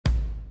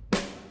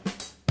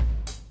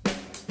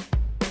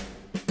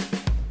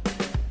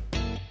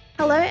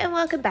Hello and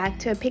welcome back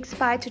to a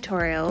Pixify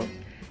tutorial.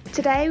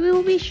 Today we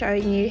will be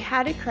showing you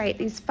how to create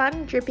these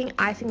fun dripping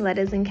icing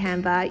letters in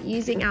Canva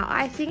using our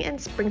icing and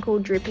sprinkle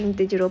dripping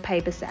digital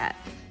paper set.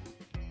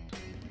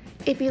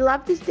 If you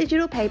love this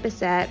digital paper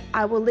set,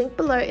 I will link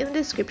below in the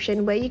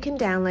description where you can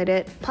download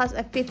it, plus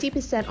a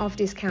 50% off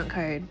discount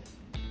code.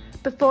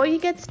 Before you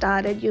get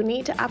started, you'll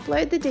need to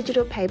upload the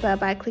digital paper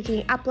by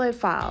clicking Upload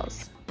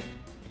Files.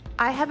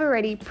 I have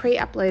already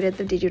pre-uploaded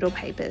the digital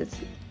papers.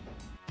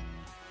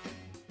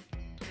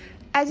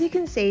 As you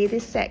can see,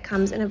 this set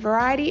comes in a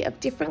variety of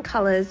different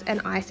colours and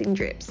icing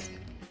drips.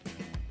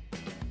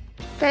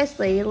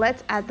 Firstly,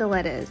 let's add the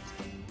letters.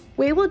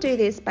 We will do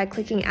this by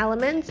clicking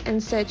Elements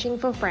and searching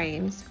for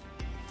frames.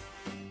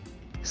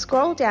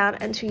 Scroll down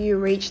until you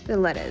reach the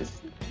letters.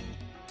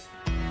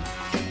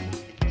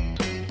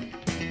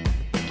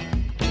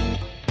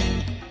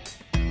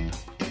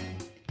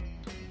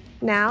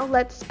 Now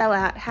let's spell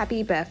out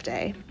Happy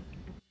Birthday.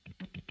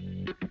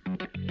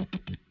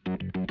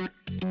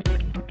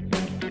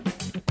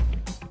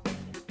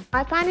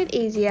 I find it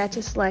easier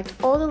to select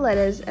all the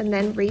letters and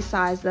then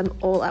resize them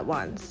all at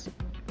once.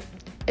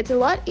 It's a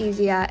lot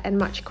easier and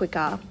much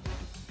quicker.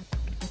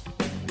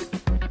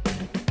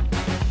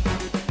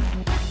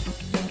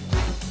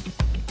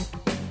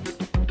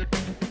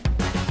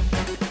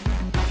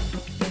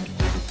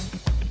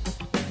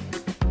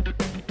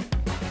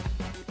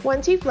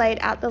 Once you've laid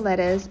out the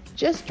letters,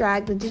 just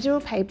drag the digital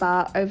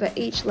paper over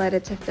each letter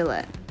to fill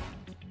it.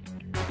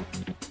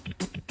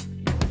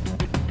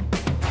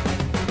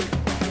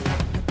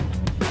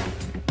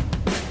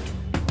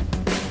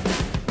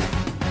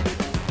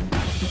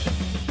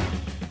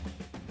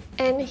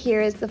 And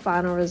here is the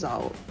final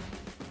result.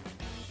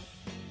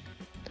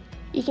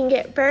 You can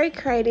get very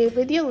creative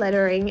with your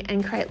lettering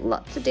and create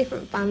lots of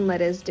different fun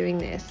letters doing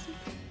this.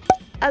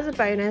 As a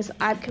bonus,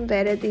 I've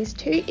converted these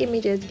two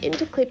images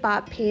into clip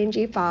art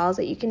PNG files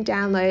that you can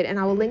download, and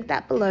I will link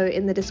that below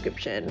in the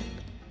description.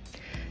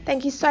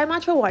 Thank you so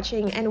much for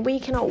watching, and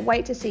we cannot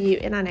wait to see you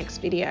in our next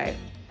video.